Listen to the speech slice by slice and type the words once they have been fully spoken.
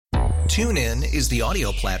TuneIn is the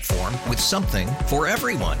audio platform with something for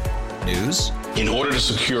everyone. News. In order to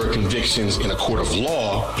secure convictions in a court of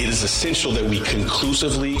law, it is essential that we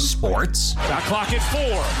conclusively. Sports. Got clock at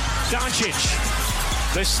 4.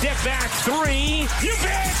 Doncic. The step back 3. You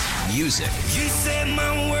bet. Music. You set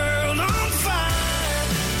my world on fire.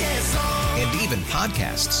 Yes, and even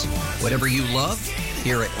podcasts. Whatever you love,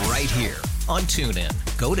 hear it right here on TuneIn.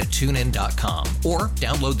 Go to TuneIn.com or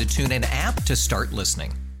download the TuneIn app to start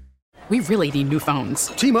listening. We really need new phones.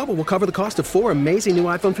 T-Mobile will cover the cost of 4 amazing new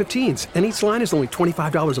iPhone 15s, and each line is only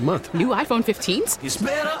 $25 a month. New iPhone 15s? it's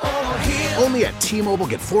better over here. Only at T-Mobile,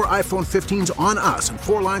 get 4 iPhone 15s on us and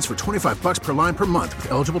 4 lines for $25 per line per month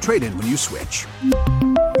with eligible trade-in when you switch.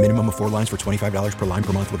 Minimum of 4 lines for $25 per line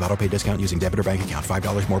per month with autopay discount using debit or bank account.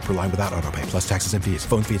 $5 more per line without autopay, plus taxes and fees.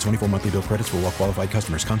 Phone fee at 24 monthly bill credits for well-qualified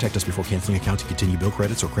customers. Contact us before canceling account to continue bill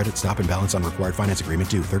credits or credit stop and balance on required finance agreement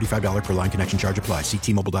due. $35 per line connection charge applies. See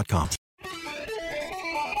T-Mobile.com.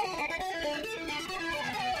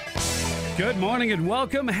 Good morning and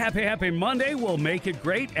welcome. Happy Monday. We'll make it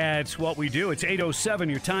great. It's what we do. It's 8:07.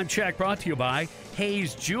 Your time check brought to you by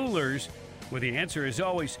Hayes Jewelers, where the answer is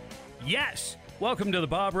always yes. Welcome to the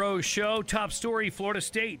Bob Rose Show. Top story, Florida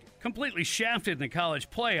State completely shafted in the college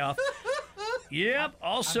playoff. Yep.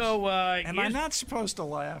 Also, am I not supposed to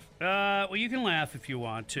laugh? Well, you can laugh if you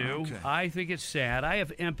want to. Okay. I think it's sad. I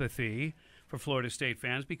have empathy for Florida State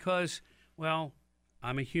fans because, well,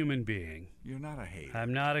 I'm a human being. You're not a hater.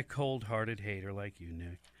 I'm not a cold-hearted hater like you,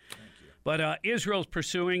 Nick. Thank you. But Israel's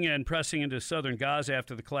pursuing and pressing into southern Gaza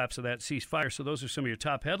after the collapse of that ceasefire. So those are some of your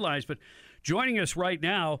top headlines. But joining us right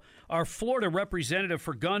now, our Florida representative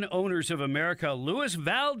for Gun Owners of America, Luis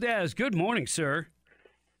Valdez. Good morning, sir.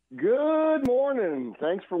 Good morning.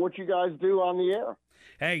 Thanks for what you guys do on the air.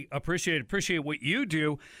 Hey, appreciate what you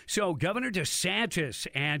do. So Governor DeSantis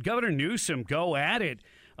and Governor Newsom go at it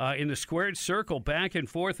in the squared circle, back and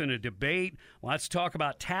forth in a debate. Let's talk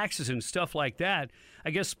about taxes and stuff like that. I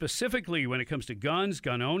guess specifically when it comes to guns,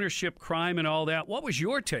 gun ownership, crime, and all that. What was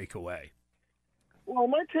your takeaway? Well,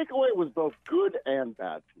 my takeaway was both good and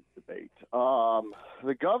bad from the debate.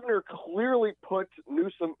 The governor clearly put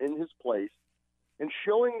Newsom in his place in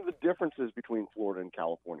showing the differences between Florida and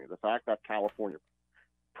California. The fact that California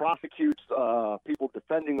prosecutes people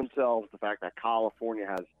defending themselves, the fact that California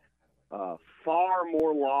has far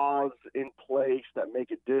more laws in place that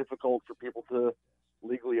make it difficult for people to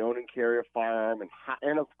legally own and carry a firearm,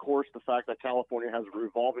 and of course the fact that California has a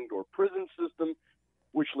revolving door prison system,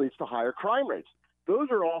 which leads to higher crime rates. Those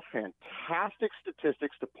are all fantastic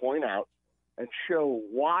statistics to point out and show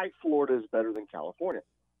why Florida is better than California.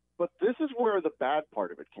 But this is where the bad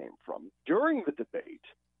part of it came from. During the debate,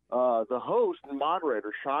 the host and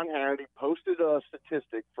moderator, Sean Hannity, posted a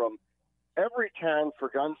statistic from Everytown for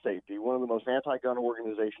Gun Safety, one of the most anti-gun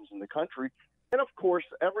organizations in the country. And, of course,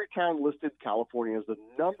 Everytown listed California as the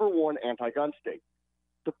number 1 anti-gun state.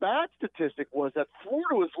 The bad statistic was that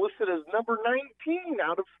Florida was listed as number 19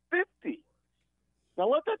 out of 50. Now,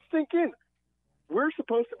 let that sink in. We're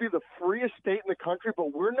supposed to be the freest state in the country,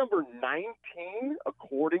 but we're number 19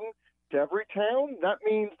 according to Everytown. That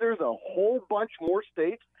means there's a whole bunch more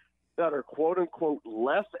states that are, quote-unquote,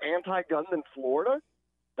 less anti-gun than Florida.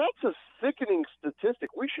 That's a sickening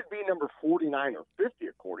statistic. We should be number 49 or 50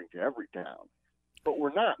 according to Everytown, but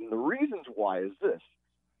we're not. And the reasons why is this.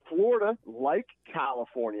 Florida, like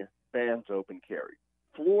California, bans open carry.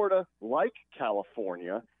 Florida, like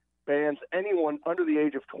California, bans anyone under the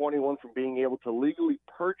age of 21 from being able to legally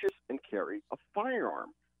purchase and carry a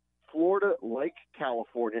firearm. Florida, like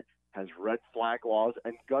California, has red flag laws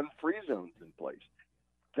and gun-free zones in place.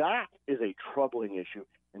 That is a troubling issue,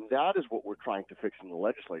 and that is what we're trying to fix in the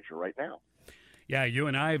legislature right now. Yeah, you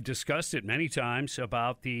and I have discussed it many times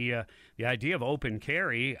about the idea of open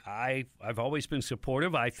carry. I've always been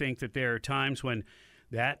supportive. I think that there are times when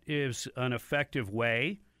that is an effective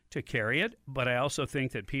way to carry it, but I also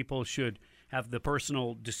think that people should have the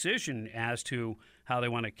personal decision as to how they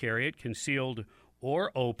want to carry it, concealed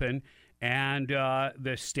or open. And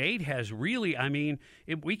the state has really,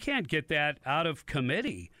 we can't get that out of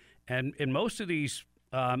committee. And most of these,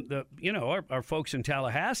 our folks in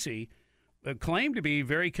Tallahassee claim to be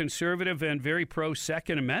very conservative and very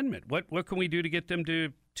pro-Second Amendment. What can we do to get them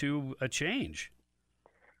to a change?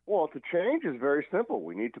 Well, the change is very simple.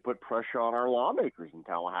 We need to put pressure on our lawmakers in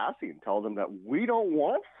Tallahassee and tell them that we don't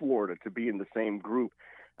want Florida to be in the same group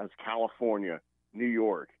as California, New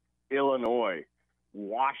York, Illinois,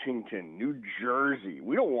 Washington, New Jersey.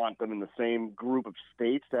 We don't want them in the same group of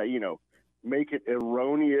states that, make it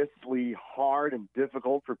erroneously hard and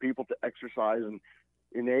difficult for people to exercise an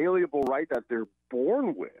inalienable right that they're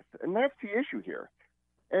born with. And that's the issue here.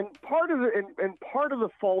 And part of the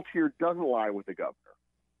fault here doesn't lie with the governor.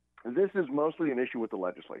 This is mostly an issue with the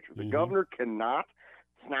legislature. The governor cannot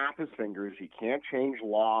snap his fingers. He can't change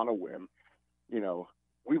law on a whim. You know,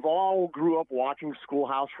 we've all grew up watching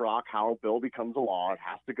Schoolhouse Rock, how a bill becomes a law. It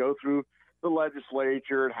has to go through the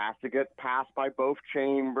legislature. It has to get passed by both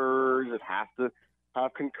chambers. It has to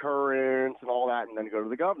have concurrence and all that, and then go to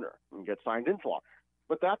the governor and get signed into law.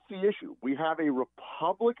 But that's the issue. We have a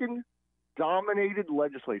Republican-dominated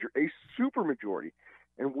legislature, a supermajority,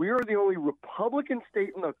 and we are the only Republican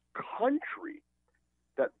state in the country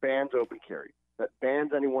that bans open carry, that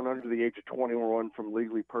bans anyone under the age of 21 from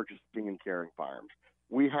legally purchasing and carrying firearms.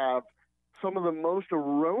 We have some of the most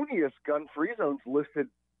erroneous gun-free zones listed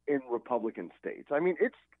in Republican states. I mean,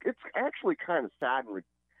 it's actually kind of sad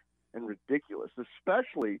and ridiculous,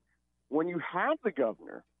 especially when you have the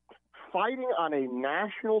governor fighting on a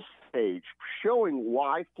national stage, showing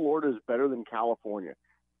why Florida is better than California,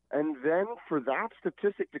 and then for that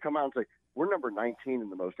statistic to come out and say we're number 19 in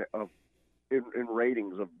the most in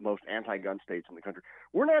ratings of most anti-gun states in the country.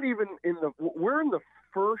 We're not even we're in the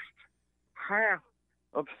first half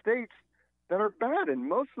of states that are bad, and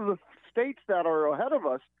most of the states that are ahead of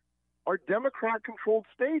us are Democrat-controlled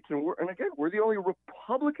states, and we're the only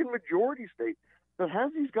Republican majority state that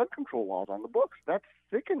has these gun control laws on the books. That's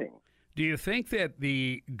sickening. Do you think that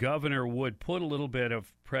the governor would put a little bit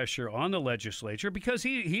of pressure on the legislature? Because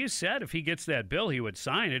he has said if he gets that bill, he would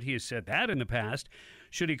sign it. He has said that in the past.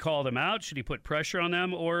 Should he call them out? Should he put pressure on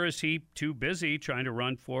them? Or is he too busy trying to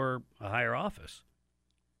run for a higher office?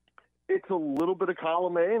 It's a little bit of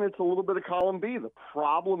column A and it's a little bit of column B. The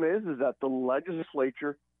problem is that the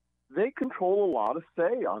legislature, they control a lot of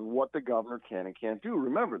say on what the governor can and can't do.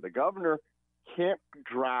 Remember, the governor can't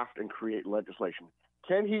draft and create legislation.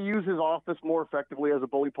 Can he use his office more effectively as a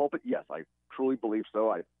bully pulpit? Yes, I truly believe so.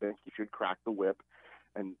 I think he should crack the whip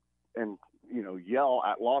and yell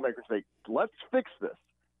at lawmakers and say, let's fix this.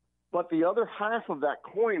 But the other half of that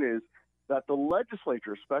coin is that the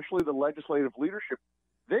legislature, especially the legislative leadership,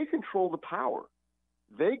 they control the power.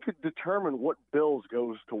 They could determine what bills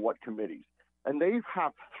goes to what committees. And they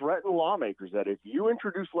have threatened lawmakers that if you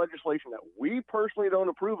introduce legislation that we personally don't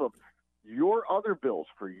approve of, your other bills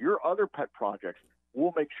for your other pet projects,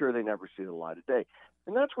 we'll make sure they never see the light of day.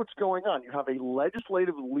 And that's what's going on. You have a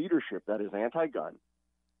legislative leadership that is anti-gun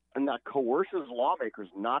and that coerces lawmakers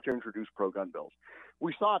not to introduce pro-gun bills.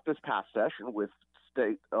 We saw it this past session with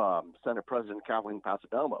Senate President Kathleen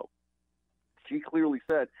Passidomo. She clearly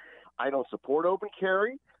said, I don't support open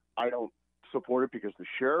carry. I don't support it because the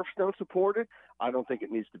sheriffs don't support it. I don't think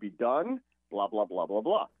it needs to be done, blah, blah, blah, blah,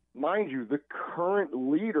 blah. Mind you, the current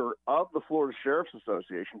leader of the Florida Sheriff's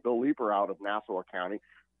Association, Bill Leeper out of Nassau County,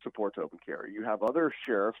 supports open carry. You have other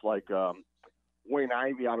sheriffs like Wayne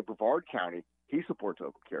Ivey out of Brevard County. He supports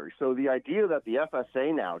open carry. So the idea that the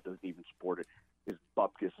FSA now doesn't even support it is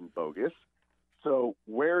bupkis and bogus. So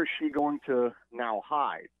where is she going to now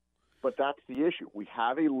hide? But that's the issue. We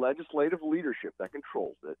have a legislative leadership that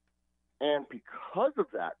controls it. And because of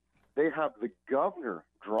that, they have the governor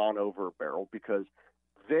drawn over a barrel because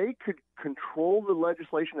they could control the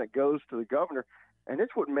legislation that goes to the governor, and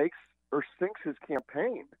it's what makes or sinks his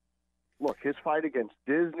campaign. Look, his fight against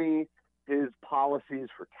Disney, his policies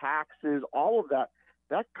for taxes, all of that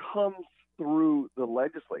comes through the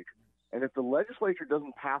legislature. And if the legislature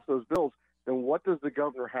doesn't pass those bills, then what does the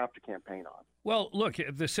governor have to campaign on? Well, look,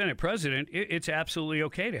 the Senate president, it's absolutely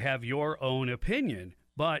okay to have your own opinion,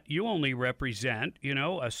 but you only represent,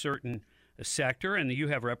 a certain sector, and you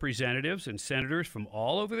have representatives and senators from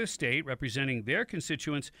all over the state representing their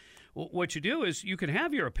constituents. What you do is you can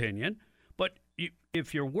have your opinion, but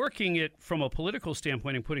if you're working it from a political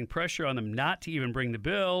standpoint and putting pressure on them not to even bring the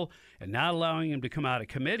bill and not allowing them to come out of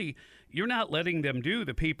committee, you're not letting them do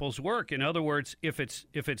the people's work. In other words, if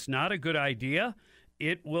it's not a good idea,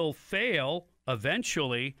 it will fail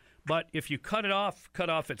eventually. But if you cut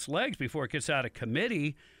off its legs before it gets out of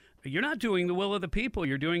committee, you're not doing the will of the people.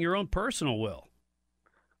 You're doing your own personal will.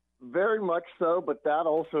 Very much so, but that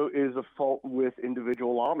also is a fault with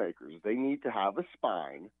individual lawmakers. They need to have a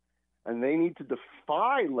spine, and they need to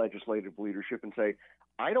defy legislative leadership and say,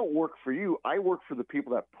 I don't work for you. I work for the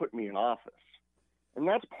people that put me in office. And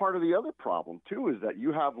that's part of the other problem, too, is that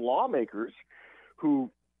you have lawmakers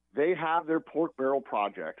who they have their pork barrel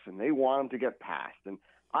projects, and they want them to get passed. And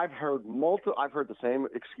I've heard the same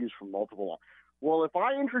excuse from multiple lawmakers. Well, if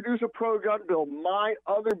I introduce a pro-gun bill, my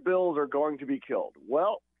other bills are going to be killed.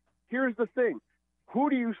 Well, here's the thing. Who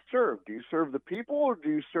do you serve? Do you serve the people, or do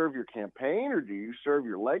you serve your campaign, or do you serve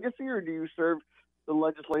your legacy, or do you serve the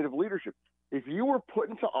legislative leadership? If you were put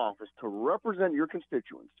into office to represent your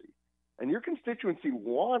constituency and your constituency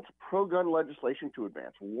wants pro-gun legislation to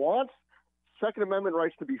advance, wants Second Amendment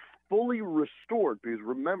rights to be fully restored, because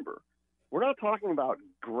remember, we're not talking about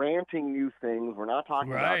granting new things. We're not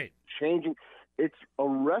talking about changing. It's a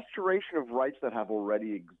restoration of rights that have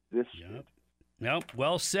already existed. Yep.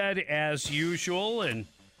 Well said, as usual, and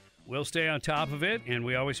we'll stay on top of it, and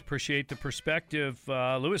we always appreciate the perspective.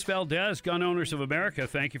 Luis Valdez, Gun Owners of America,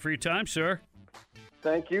 thank you for your time, sir.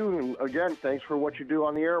 Thank you, and again, thanks for what you do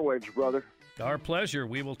on the airwaves, brother. Our pleasure.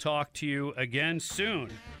 We will talk to you again soon.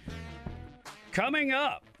 Coming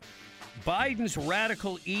up, Biden's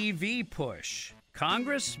radical EV push.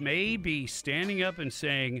 Congress may be standing up and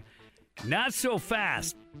saying, not so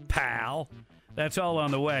fast, pal. That's all on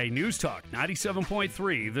the way. News Talk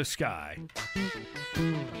 97.3, The Sky.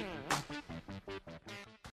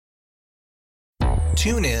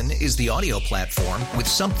 TuneIn is the audio platform with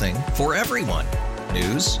something for everyone.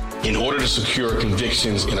 News. In order to secure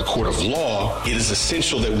convictions in a court of law, it is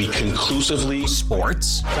essential that we conclusively.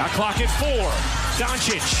 Sports. Got clock at 4.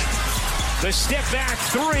 Doncic. The step back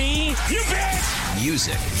 3. You bet.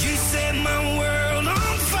 Music. You set my world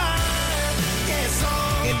on fire. Yes,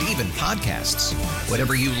 and even podcasts.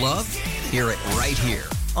 Whatever you love, hear it right here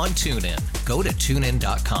on TuneIn. Go to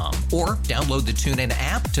TuneIn.com or download the TuneIn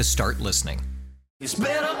app to start listening. It's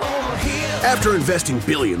better over here. After investing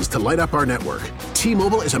billions to light up our network,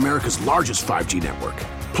 T-Mobile is America's largest 5G network.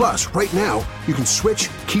 Plus, right now, you can switch,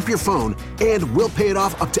 keep your phone, and we'll pay it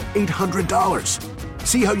off up to $800.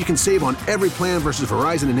 See how you can save on every plan versus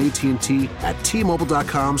Verizon and AT&T at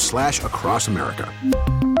T-Mobile.com/across America.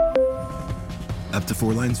 Up to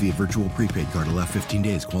 4 lines via virtual prepaid card. Allow 15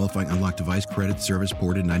 days. Qualifying unlocked device credit service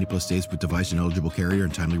ported 90-plus days with device and eligible carrier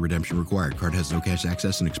and timely redemption required. Card has no cash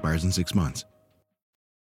access and expires in 6 months.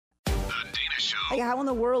 Like, how in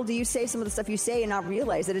the world do you say some of the stuff you say and not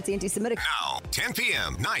realize that it's anti-Semitic? Now, 10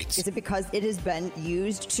 p.m. nights. Is it because it has been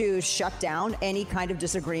used to shut down any kind of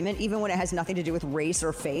disagreement, even when it has nothing to do with race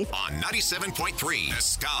or faith? On 97.3, The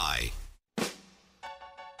Sky.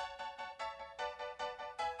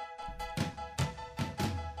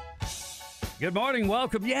 Good morning.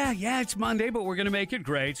 Welcome. Yeah, it's Monday, but we're going to make it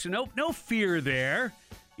great. So no fear there.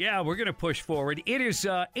 Yeah, we're going to push forward. It is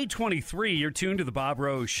 8:23. You're tuned to the Bob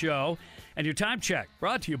Rose Show. And your time check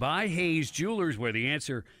brought to you by Hayes Jewelers, where the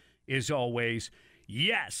answer is always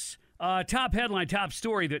yes. Top headline, top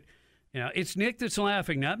story that, it's Nick that's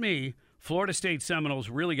laughing, not me. Florida State Seminoles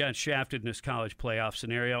really got shafted in this college playoff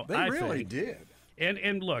scenario. They really did.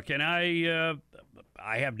 And look, and I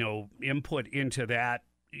have no input into that,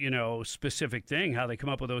 specific thing, how they come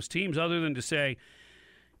up with those teams, other than to say,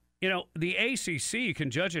 the ACC, you can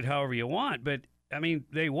judge it however you want, but,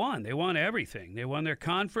 they won. They won everything. They won their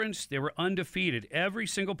conference. They were undefeated. Every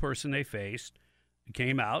single person they faced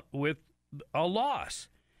came out with a loss.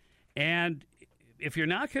 And if you're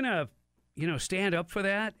not going to, stand up for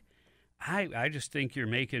that, I just think you're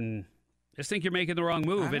making the wrong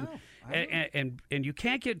move. I know. And you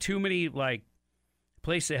can't get too many,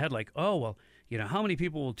 place ahead, oh, well, how many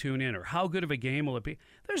people will tune in or how good of a game will it be?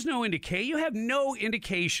 There's no indication. You have no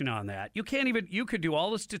indication on that. You could do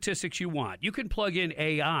all the statistics you want. You can plug in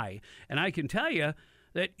AI, and I can tell you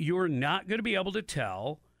that you're not going to be able to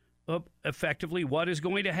tell effectively what is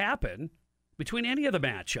going to happen between any of the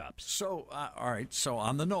matchups. So, all right. So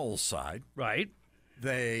on the Noles side, right,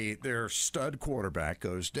 their stud quarterback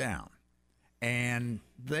goes down, and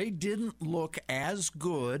they didn't look as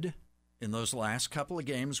good in those last couple of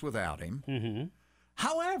games without him. Mm-hmm.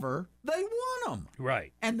 However, they won them.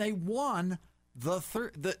 Right. And they won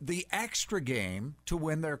the extra game to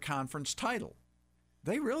win their conference title.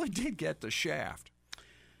 They really did get the shaft.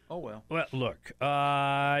 Oh, well. Well, look,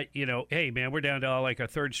 hey, man, we're down to a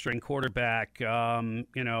third-string quarterback. Why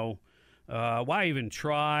even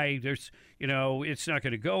try? There's, it's not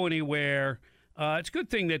going to go anywhere. It's a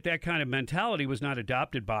good thing that kind of mentality was not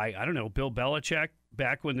adopted by, Bill Belichick,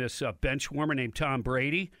 back when this bench warmer named Tom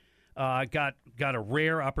Brady got a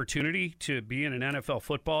rare opportunity to be in an NFL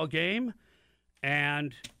football game,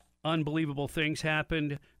 and unbelievable things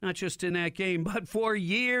happened, not just in that game, but for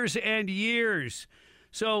years and years.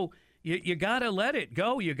 So you got to let it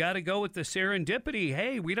go. You got to go with the serendipity.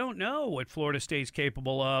 Hey, we don't know what Florida State's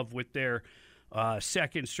capable of with their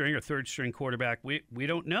second string or third string quarterback. We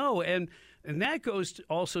don't know. And that goes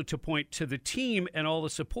also to point to the team and all the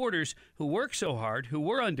supporters who work so hard, who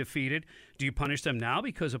were undefeated. Do you punish them now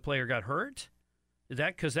because a player got hurt?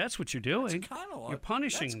 Because that's what you're doing. You're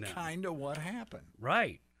punishing them. That's kind of what happened.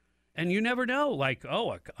 Right. And you never know.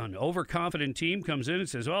 An overconfident team comes in and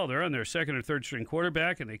says, well, they're on their second or third string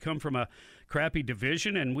quarterback and they come from a crappy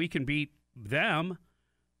division and we can beat them.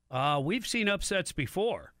 We've seen upsets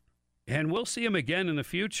before. And we'll see him again in the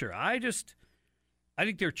future. I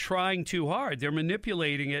think they're trying too hard. They're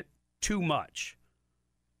manipulating it too much.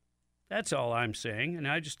 That's all I'm saying. And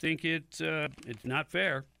I just think it's not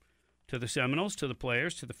fair to the Seminoles, to the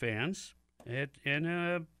players, to the fans.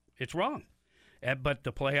 It's wrong. But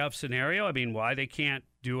the playoff scenario, I mean, why they can't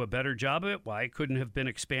do a better job of it, why it couldn't have been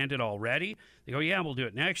expanded already. They go, yeah, we'll do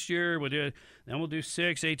it next year. Then we'll do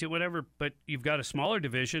 6, 8, 2, whatever. But you've got a smaller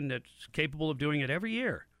division that's capable of doing it every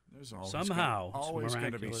year. There's always always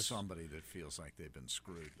going to be somebody that feels like they've been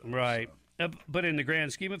screwed. Though, right. So. But in the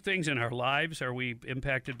grand scheme of things, in our lives, are we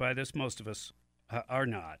impacted by this? Most of us are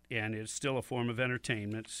not. And it's still a form of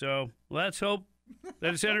entertainment. So let's hope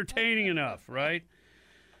that it's entertaining enough, right?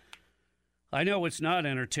 I know what's not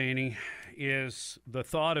entertaining is the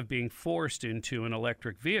thought of being forced into an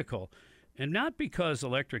electric vehicle. And not because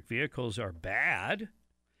electric vehicles are bad.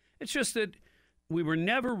 It's just that we were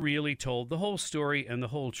never really told the whole story and the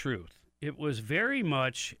whole truth. It was very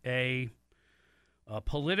much a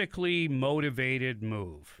politically motivated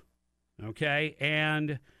move, okay?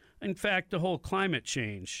 And, in fact, the whole climate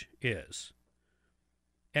change is.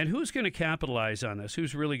 And who's going to capitalize on this?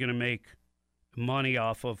 Who's really going to make money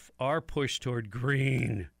off of our push toward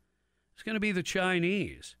green? It's going to be the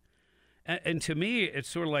Chinese. And to me, it's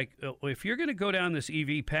sort of like, if you're going to go down this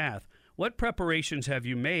EV path, what preparations have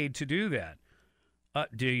you made to do that?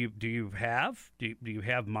 Do you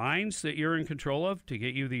have mines that you're in control of to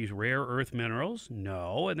get you these rare earth minerals?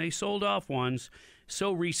 No, and they sold off ones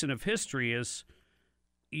so recent of history as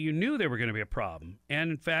you knew they were going to be a problem. And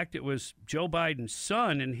in fact, it was Joe Biden's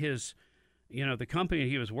son and his, the company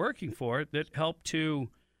he was working for that helped to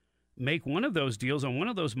make one of those deals on one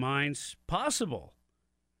of those mines possible.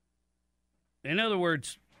 In other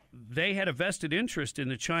words, they had a vested interest in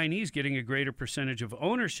the Chinese getting a greater percentage of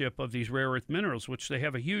ownership of these rare earth minerals, which they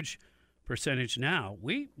have a huge percentage now.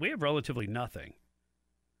 We have relatively nothing.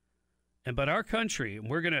 But our country,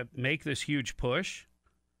 we're going to make this huge push.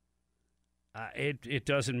 It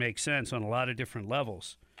doesn't make sense on a lot of different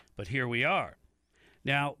levels, but here we are.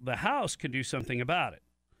 Now, the House can do something about it.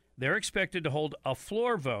 They're expected to hold a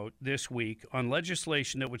floor vote this week on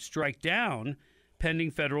legislation that would strike down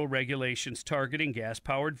pending federal regulations targeting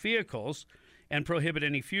gas-powered vehicles and prohibit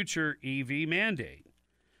any future EV mandate.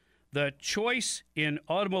 The choice in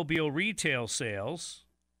automobile retail sales,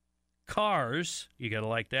 cars, you got to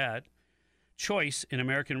like that, choice in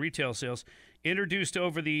American retail sales, introduced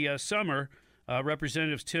over the summer,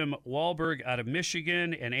 Representatives Tim Walberg out of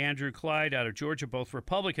Michigan and Andrew Clyde out of Georgia, both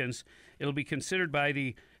Republicans. It'll be considered by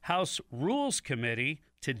the House Rules Committee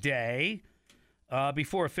today,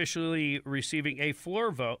 before officially receiving a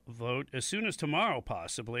floor vote as soon as tomorrow,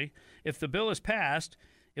 possibly. If the bill is passed,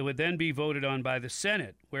 it would then be voted on by the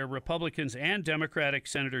Senate, where Republicans and Democratic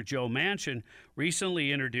Senator Joe Manchin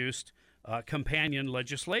recently introduced companion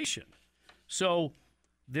legislation. So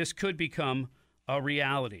this could become a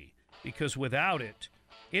reality, because without it,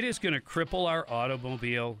 it is going to cripple our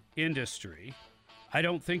automobile industry. I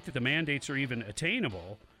don't think that the mandates are even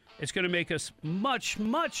attainable. It's going to make us much,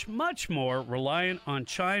 much, much more reliant on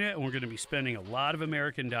China, and we're going to be spending a lot of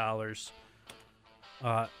American dollars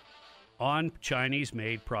on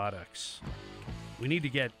Chinese-made products. We need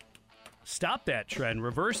to stop that trend,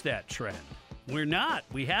 reverse that trend. We're not.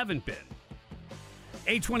 We haven't been.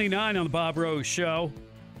 8:29 on the Bob Rose Show.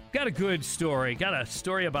 Got a good story. Got a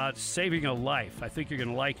story about saving a life. I think you're going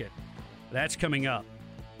to like it. That's coming up.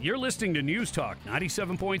 You're listening to News Talk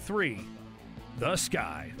 97.3, The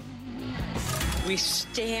Sky. We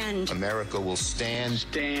stand. America will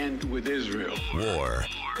stand with Israel. War.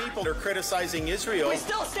 People are criticizing Israel. We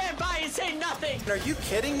still stand by and say nothing. Are you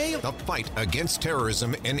kidding me? The fight against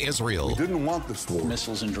terrorism in Israel. We didn't want this war.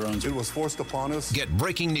 Missiles and drones. It was forced upon us. Get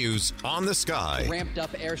breaking news on The Sky. Ramped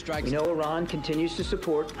up airstrikes. We know Iran continues to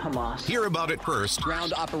support Hamas. Hear about it first.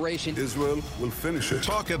 Ground operation. Israel will finish it.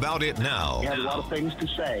 Talk about it now. We have a lot of things to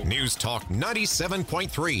say. News Talk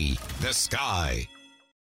 97.3, The Sky.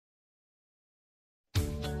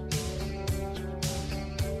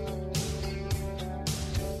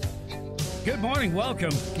 Good morning, welcome.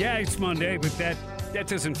 Yeah, it's Monday, but that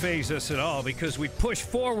doesn't faze us at all because we push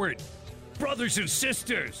forward. Brothers and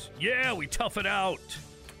sisters, yeah, we tough it out.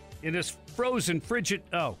 In this frozen, frigid,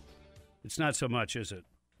 it's not so much, is it?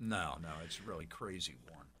 No, it's a really crazy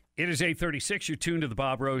one. It is 8:36, you're tuned to the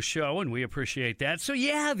Bob Rose Show, and we appreciate that. So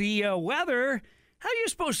yeah, the weather, how are you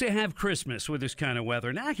supposed to have Christmas with this kind of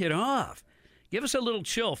weather? Knock it off. Give us a little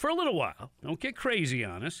chill for a little while. Don't get crazy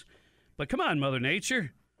on us. But come on, Mother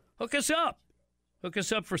Nature. Hook us up. Hook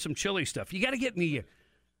us up for some chilly stuff. You got to get in the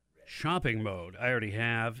shopping mode. I already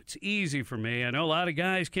have. It's easy for me. I know a lot of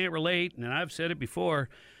guys can't relate, and I've said it before.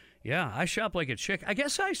 Yeah, I shop like a chick. I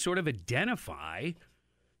guess I sort of identify,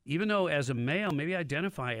 even though as a male, maybe I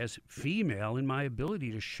identify as female in my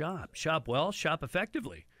ability to shop. Shop well, shop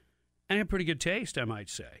effectively. And have pretty good taste, I might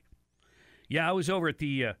say. Yeah, I was over at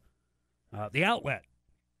the outlet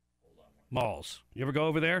malls. You ever go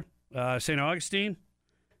over there? St. Augustine?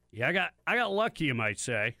 Yeah, I got lucky, you might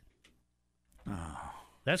say. Oh.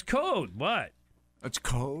 That's code. What? That's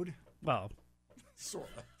code? Well,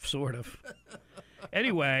 Sort of.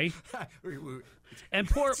 Anyway, and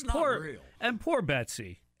poor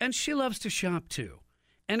Betsy, and she loves to shop too,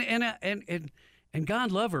 and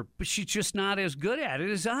God love her, but she's just not as good at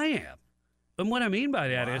it as I am. And what I mean by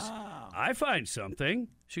that is, I find something.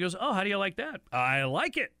 She goes, "Oh, how do you like that?" I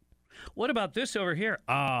like it. What about this over here?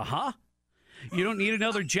 You don't need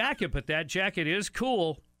another jacket, but that jacket is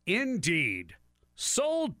cool. Indeed.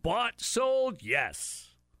 Sold, bought, sold, yes.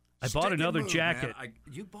 I bought another jacket.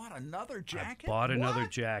 You bought another jacket? I bought another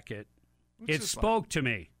jacket. It spoke to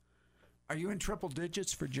me. Are you in triple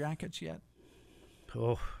digits for jackets yet?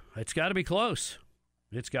 Oh, it's got to be close.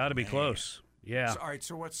 It's got to be close. Yeah. All right,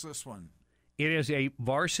 so what's this one? It is a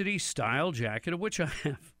varsity-style jacket, of which I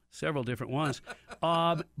have several different ones.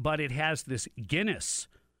 But it has this Guinness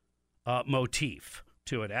motif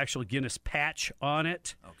to it, actual Guinness patch on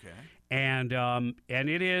it. Okay. And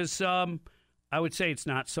it is, I would say it's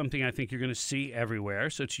not something I think you're going to see everywhere,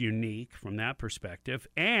 so it's unique from that perspective.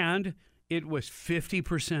 And it was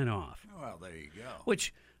 50% off. Well, there you go.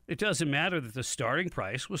 Which, it doesn't matter that the starting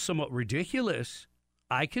price was somewhat ridiculous.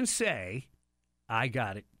 I can say I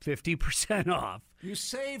got it 50% off. You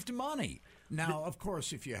saved money. Now, of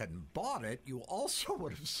course, if you hadn't bought it, you also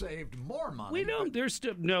would have saved more money. We don't. There's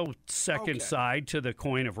no second side to the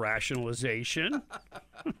coin of rationalization.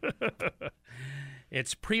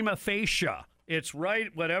 It's prima facie. It's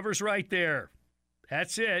right. Whatever's right there.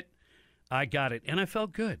 That's it. I got it, and I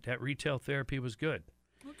felt good. That retail therapy was good.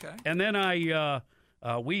 Okay. And then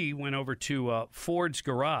we went over to Ford's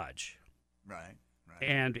Garage. Right.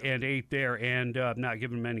 And ate there, and not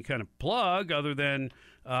giving them any kind of plug other than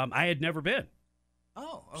I had never been.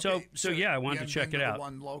 Oh, okay. So yeah, I wanted to check it out. The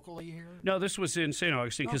one locally here? No, this was in St.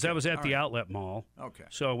 Augustine because that was at the outlet mall. Okay.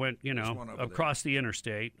 So I went, across the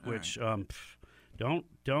interstate, which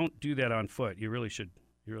don't do that on foot. You really should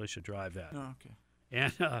drive that. Oh, okay.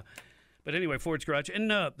 And but anyway, Ford's Garage, and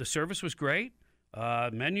the service was great.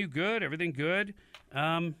 Menu good, everything good.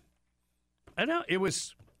 I know it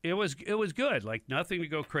was good. Like nothing to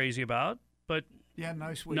go crazy about, but yeah,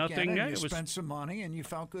 nice weekend. Nothing. And you spent some money, and you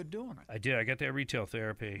felt good doing it. I did. I got that retail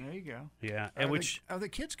therapy. There you go. Yeah. Are the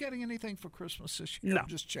kids getting anything for Christmas this year? No. I'm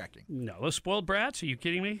just checking. No, those spoiled brats. Are you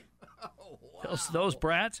kidding me? Oh, wow. Those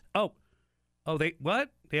brats. Oh, they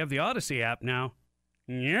what? They have the Odyssey app now.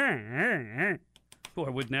 Yeah.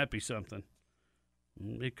 Boy, wouldn't that be something?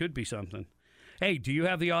 It could be something. Hey, do you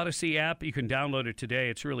have the Odyssey app? You can download it today.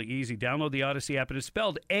 It's really easy. Download the Odyssey app. It is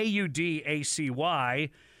spelled AUDACY,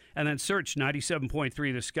 and then search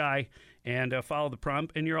 97.3 The Sky and follow the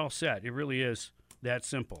prompt, and you're all set. It really is that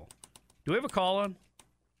simple. Do we have a call on?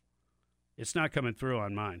 It's not coming through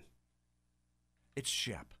on mine. It's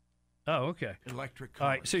Shep. Oh, okay. Electric cars. All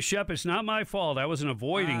right, so Shep, it's not my fault. I wasn't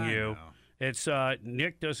avoiding you. Know. It's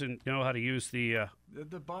Nick doesn't know how to use the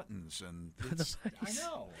buttons and I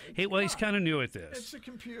know. He's kind of new at this. It's a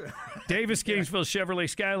computer. Davis, Kingsville, Chevrolet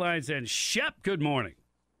Skylines, and Shep. Good morning.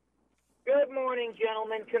 Good morning,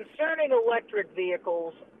 gentlemen. Concerning electric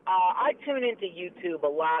vehicles, I tune into YouTube a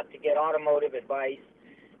lot to get automotive advice.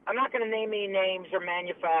 I'm not going to name any names or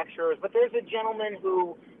manufacturers, but there's a gentleman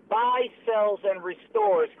who buys, sells, and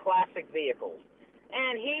restores classic vehicles.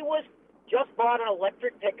 And he just bought an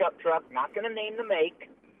electric pickup truck, not going to name the make,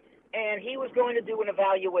 and he was going to do an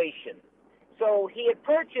evaluation. So he had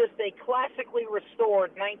purchased a classically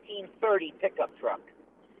restored 1930 pickup truck.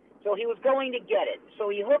 So he was going to get it. So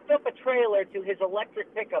he hooked up a trailer to his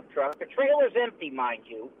electric pickup truck. The trailer's empty, mind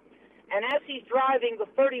you. And as he's driving the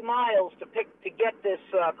 30 miles to get this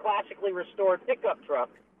classically restored pickup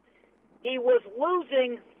truck, he was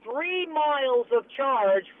losing 3 miles of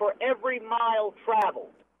charge for every mile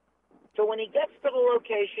traveled. So when he gets to the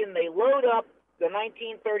location, they load up the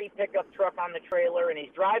 1930 pickup truck on the trailer, and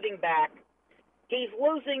he's driving back. He's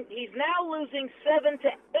now losing 7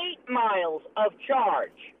 to 8 miles of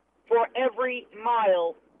charge for every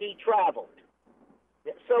mile he traveled.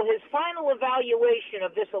 So his final evaluation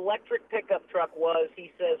of this electric pickup truck was,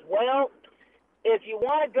 he says, well, if you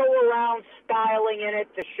want to go around styling in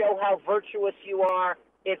it to show how virtuous you are,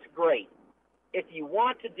 it's great. If you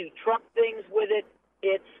want to do truck things with it,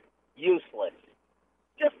 it's useless.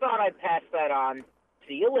 Just thought I'd pass that on.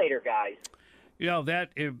 See you later, guys.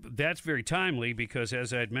 That's very timely because,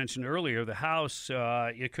 as I had mentioned earlier, the House,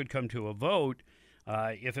 it could come to a vote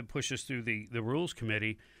if it pushes through the Rules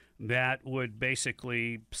Committee that would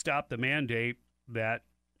basically stop the mandate that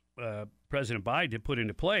President Biden had put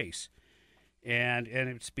into place. And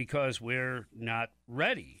it's because we're not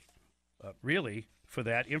ready, really, for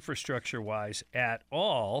that infrastructure-wise at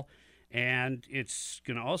all. And it's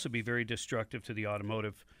going to also be very destructive to the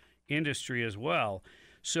automotive industry as well.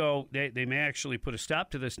 So they may actually put a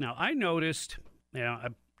stop to this. Now, I noticed,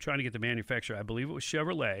 I'm trying to get the manufacturer, I believe it was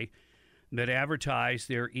Chevrolet, that advertised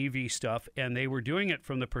their EV stuff, and they were doing it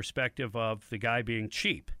from the perspective of the guy being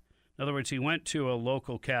cheap. In other words, he went to a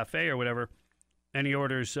local cafe or whatever, and he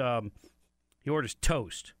orders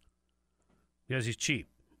toast because he's cheap.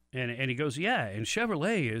 And he goes, yeah, and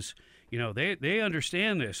Chevrolet is, they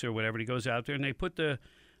understand this or whatever. And he goes out there, and they put the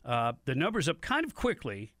numbers up kind of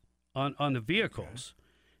quickly on the vehicles,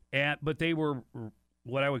 but they were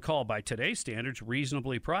what I would call, by today's standards,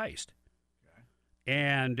 reasonably priced.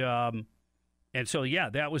 And so, yeah,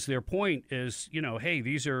 that was their point is, hey,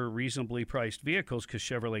 these are reasonably priced vehicles because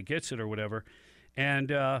Chevrolet gets it or whatever. And,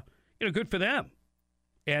 good for them.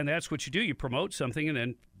 And that's what you do. You promote something,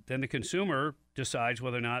 and then the consumer decides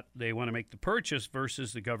whether or not they want to make the purchase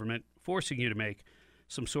versus the government forcing you to make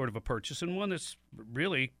some sort of a purchase, and one that's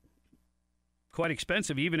really quite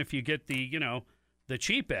expensive, even if you get the, the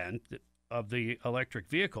cheap end of the electric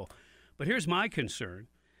vehicle. But here's my concern.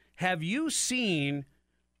 Have you seen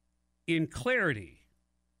in clarity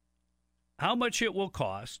how much it will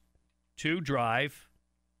cost to drive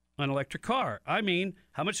an electric car? I mean,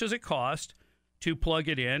 how much does it cost to plug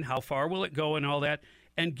it in? How far will it go and all that?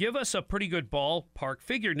 And give us a pretty good ballpark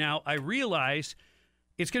figure. Now, I realize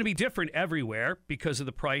it's going to be different everywhere because of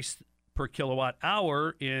the price per kilowatt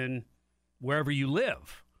hour in wherever you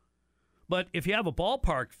live. But if you have a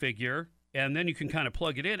ballpark figure and then you can kind of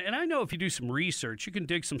plug it in, and I know if you do some research, you can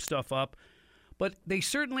dig some stuff up, but they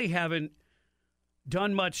certainly haven't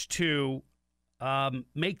done much to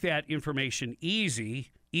make that information easy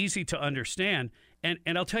to understand. And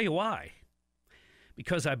I'll tell you why.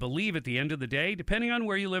 Because I believe at the end of the day, depending on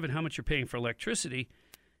where you live and how much you're paying for electricity,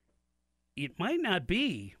 it might not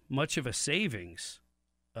be much of a savings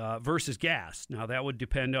versus gas. Now, that would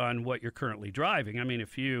depend on what you're currently driving. I mean,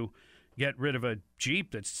 if you get rid of a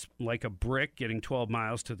Jeep that's like a brick getting 12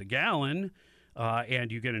 miles to the gallon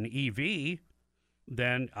and you get an EV,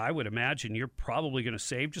 then I would imagine you're probably going to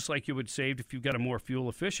save just like you would save if you got a more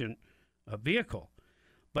fuel-efficient vehicle.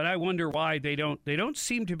 But I wonder why they don't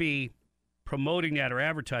seem to be promoting that or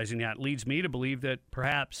advertising that. Leads me to believe that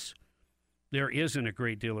perhaps there isn't a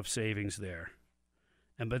great deal of savings there.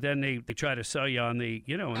 But then they try to sell you on the,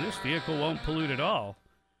 and this vehicle won't pollute at all.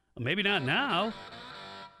 Well, maybe not now,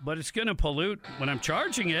 but it's going to pollute when I'm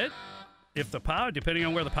charging it, if the power, depending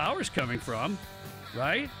on where the power is coming from,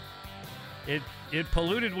 right? It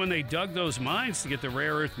polluted when they dug those mines to get the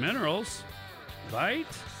rare earth minerals, right?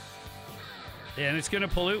 And it's going to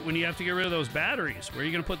pollute when you have to get rid of those batteries. Where are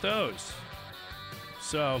you going to put those?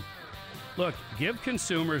 So, look, give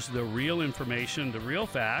consumers the real information, the real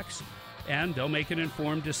facts, and they'll make an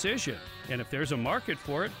informed decision. And if there's a market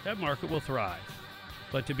for it, that market will thrive.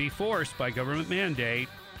 But to be forced by government mandate,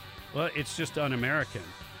 well, it's just un-American.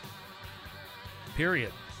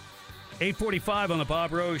 Period. 8:45 on the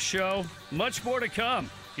Bob Rose Show. Much more to come.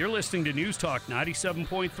 You're listening to News Talk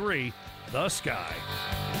 97.3, The Sky.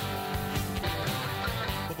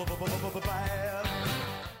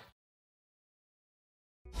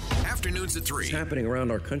 Afternoons at 3. What's happening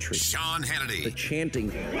around our country? Sean Hannity. The chanting.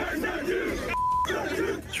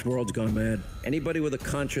 This world's gone mad. Anybody with a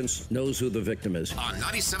conscience knows who the victim is. On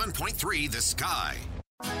 97.3 The Sky.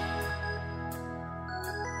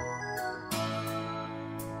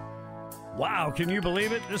 Wow, can you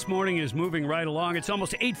believe it? This morning is moving right along. It's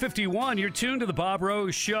almost 8:51. You're tuned to the Bob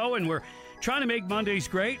Rose Show, and we're trying to make Mondays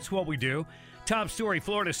great. It's what we do. Top story,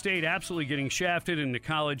 Florida State absolutely getting shafted in the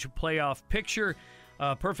college playoff picture.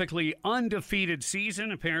 Perfectly undefeated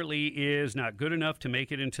season apparently is not good enough to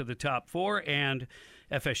make it into the top four, and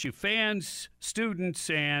FSU fans, students,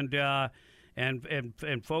 and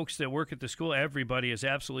folks that work at the school, everybody is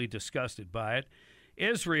absolutely disgusted by it.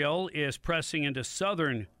 Israel is pressing into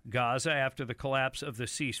southern Gaza after the collapse of the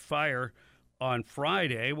ceasefire on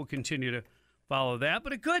Friday. We'll continue to follow that,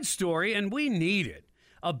 but a good story, and we need it.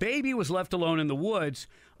 A baby was left alone in the woods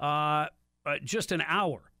just an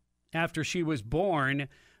hour after she was born,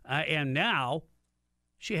 and now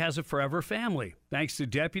she has a forever family, thanks to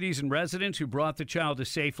deputies and residents who brought the child to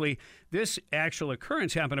safely. This actual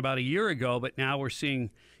occurrence happened about a year ago, but now we're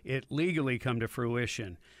seeing it legally come to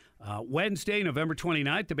fruition. Wednesday, November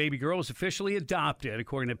 29th, the baby girl was officially adopted,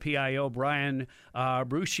 according to PIO Brian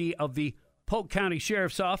Brucci of the Polk County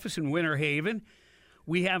Sheriff's Office in Winter Haven.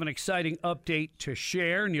 We have an exciting update to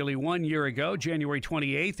share. Nearly 1 year ago, January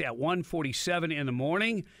 28th at 1:47 in the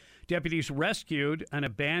morning, deputies rescued an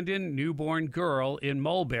abandoned newborn girl in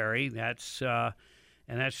Mulberry. That's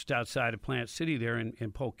just outside of Plant City there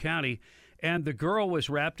in Polk County. And the girl was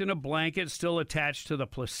wrapped in a blanket, still attached to the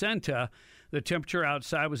placenta. The temperature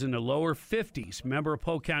outside was in the lower 50s. Member of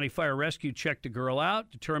Polk County Fire Rescue checked the girl out,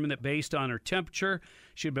 determined that based on her temperature,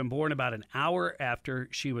 she had been born about an hour after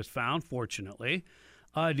she was found, fortunately.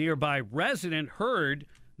 A nearby resident heard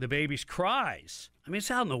the baby's cries. I mean,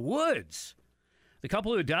 it's out in the woods. The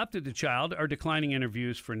couple who adopted the child are declining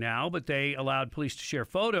interviews for now, but they allowed police to share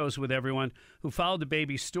photos with everyone who followed the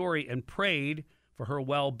baby's story and prayed for her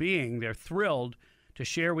well-being. They're thrilled to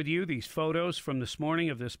share with you these photos from this morning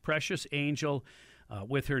of this precious angel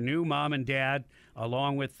with her new mom and dad,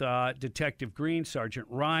 along with Detective Green, Sergeant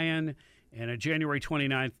Ryan, and a January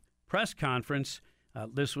 29th press conference.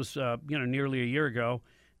 This was, nearly a year ago.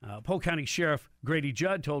 Polk County Sheriff Grady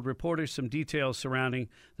Judd told reporters some details surrounding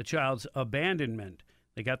the child's abandonment.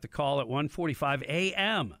 They got the call at 1:45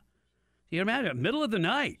 a.m. You imagine, middle of the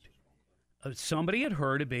night. Somebody had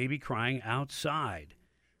heard a baby crying outside.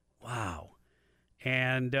 Wow.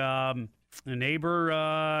 And the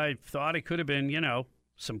neighbor thought it could have been,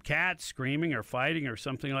 some cats screaming or fighting or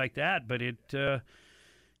something like that. But it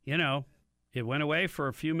went away for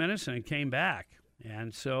a few minutes and it came back.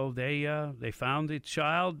 And so they found the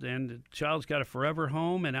child, and the child's got a forever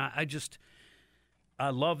home. And I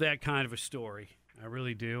love that kind of a story. I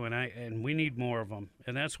really do. And we need more of them.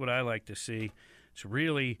 And that's what I like to see. It's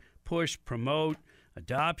really push, promote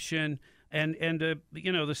adoption, and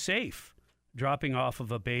the safe dropping off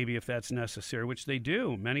of a baby if that's necessary, which they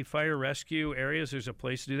do. Many fire rescue areas, there's a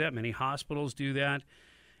place to do that. Many hospitals do that.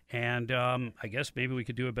 And I guess maybe we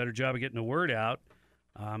could do a better job of getting the word out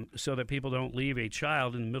so that people don't leave a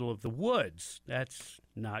child in the middle of the woods. That's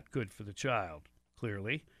not good for the child,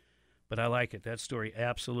 clearly. But I like it. That story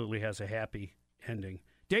absolutely has a happy ending.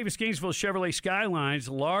 Davis Gainesville Chevrolet Skylines.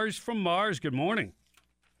 Lars from Mars, good morning.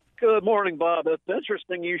 Good morning, Bob. It's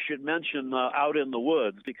interesting you should mention out in the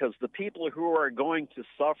woods, because the people who are going to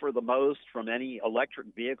suffer the most from any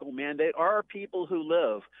electric vehicle mandate are people who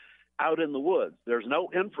live out in the woods. There's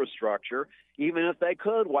no infrastructure. Even if they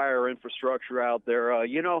could wire infrastructure out there,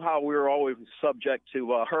 you know how we're always subject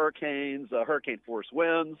to hurricanes, hurricane-force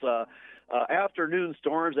winds, afternoon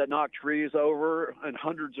storms that knock trees over, and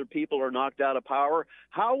hundreds of people are knocked out of power.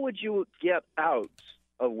 How would you get out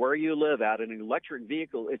of where you live at an electric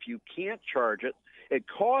vehicle if you can't charge it? It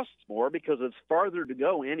costs more because it's farther to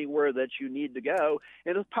go anywhere that you need to go.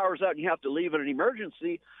 And if power's out and you have to leave in an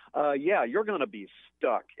emergency, you're going to be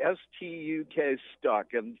stuck, S-T-U-K,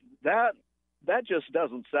 stuck. And that just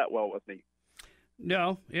doesn't set well with me.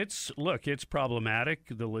 No, it's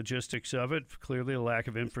problematic, the logistics of it, clearly the lack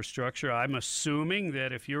of infrastructure. I'm assuming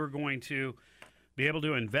that if you're going to be able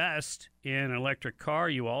to invest in an electric car,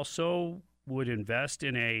 you also would invest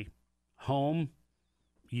in a home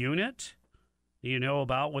unit. Do you know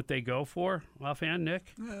about what they go for offhand,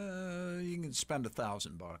 Nick? You can spend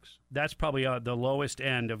 $1,000. That's probably the lowest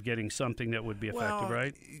end of getting something that would be effective,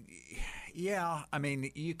 right? Yeah, I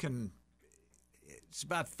mean, you can. It's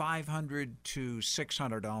about $500 to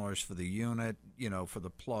 $600 for the unit, for the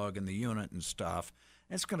plug and the unit and stuff.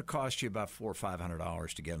 And it's going to cost you about $400 or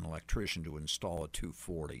 $500 to get an electrician to install a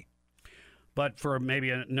 240. But for maybe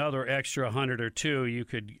another extra 100 or two, you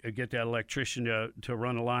could get that electrician to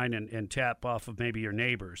run a line and tap off of maybe your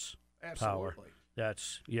neighbor's power.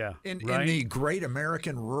 That's, In right? In the great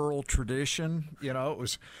American rural tradition, it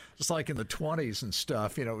was just like in the 20s and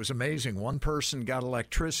stuff, it was amazing. One person got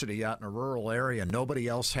electricity out in a rural area. Nobody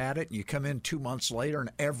else had it. And you come in 2 months later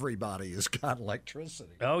and everybody has got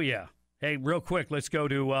electricity. Oh, yeah. Hey, real quick, let's go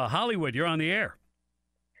to Hollywood. You're on the air.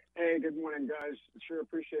 Hey, good morning, guys. Sure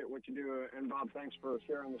appreciate what you do. And, Bob, thanks for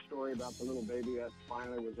sharing the story about the little baby that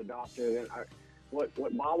finally was adopted. And what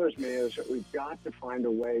bothers me is that we've got to find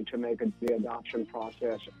a way to make the adoption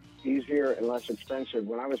process easier and less expensive.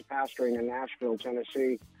 When I was pastoring in Nashville,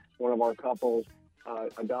 Tennessee, one of our couples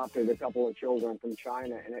adopted a couple of children from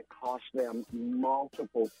China, and it cost them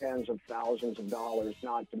multiple tens of thousands of dollars,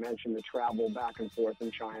 not to mention the travel back and forth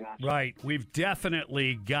in China. Right. We've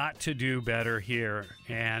definitely got to do better here.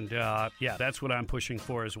 And, that's what I'm pushing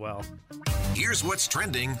for as well. Here's what's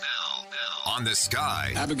trending on the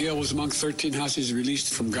Sky. Abigail was among 13 hostages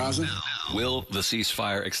released from Gaza. Will the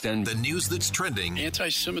ceasefire extend? The news that's trending.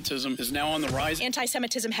 Anti-Semitism is now on the rise.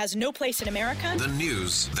 Anti-Semitism has no place in America. The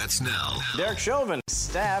news that's now. Derek Chauvin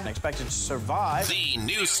stabbed and expected to survive. The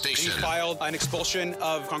news station. He filed an expulsion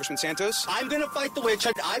of Congressman Santos. I'm going to fight the witch.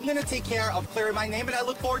 I'm going to take care of clearing my name, and I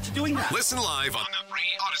look forward to doing that. Listen live on the free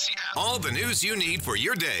Odyssey app. All the news you need for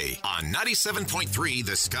your day on 97.3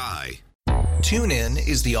 The Sky. TuneIn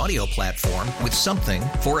is the audio platform with something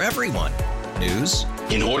for everyone. News.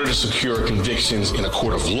 In order to secure convictions in a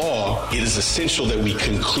court of law, it is essential that we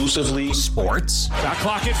conclusively. Sports. Shot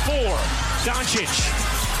clock at 4.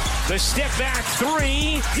 Doncic. The step back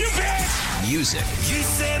 3. You bet. Music. You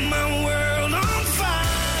set my world on fire.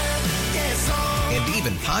 Yes, and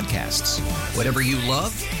even podcasts. Whatever you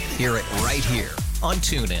love, hear it right here on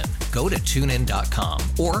TuneIn. Go to TuneIn.com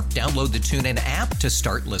or download the TuneIn app to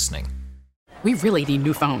start listening. We really need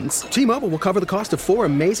new phones. T-Mobile will cover the cost of 4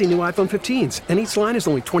 amazing new iPhone 15s, and each line is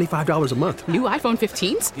only $25 a month. New iPhone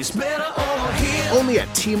 15s? It's better over here. Only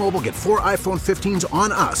at T-Mobile, get 4 iPhone 15s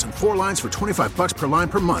on us and 4 lines for $25 per line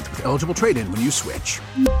per month with eligible trade-in when you switch.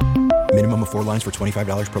 Minimum of 4 lines for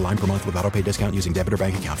 $25 per line per month with autopay discount using debit or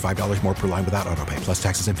bank account. $5 more per line without autopay, plus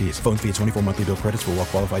taxes and fees. Phone fee at 24 monthly bill credits for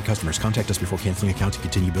well-qualified customers. Contact us before canceling account to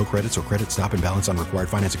continue bill credits or credit stop and balance on required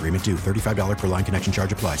finance agreement due. $35 per line connection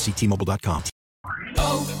charge applies. See T-Mobile.com.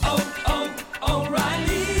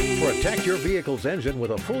 O'Reilly. Protect your vehicle's engine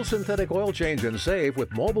with a full synthetic oil change and save with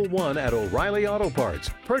Mobil 1 at O'Reilly Auto Parts.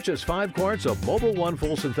 Purchase 5 quarts of Mobil 1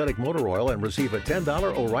 full synthetic motor oil and receive a $10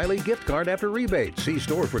 O'Reilly gift card after rebate. See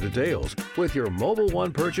store for details. With your Mobil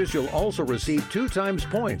 1 purchase, you'll also receive 2 times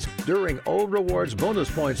points during O Rewards Bonus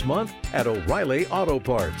Points Month at O'Reilly Auto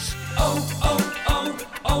Parts.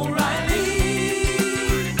 O'Reilly.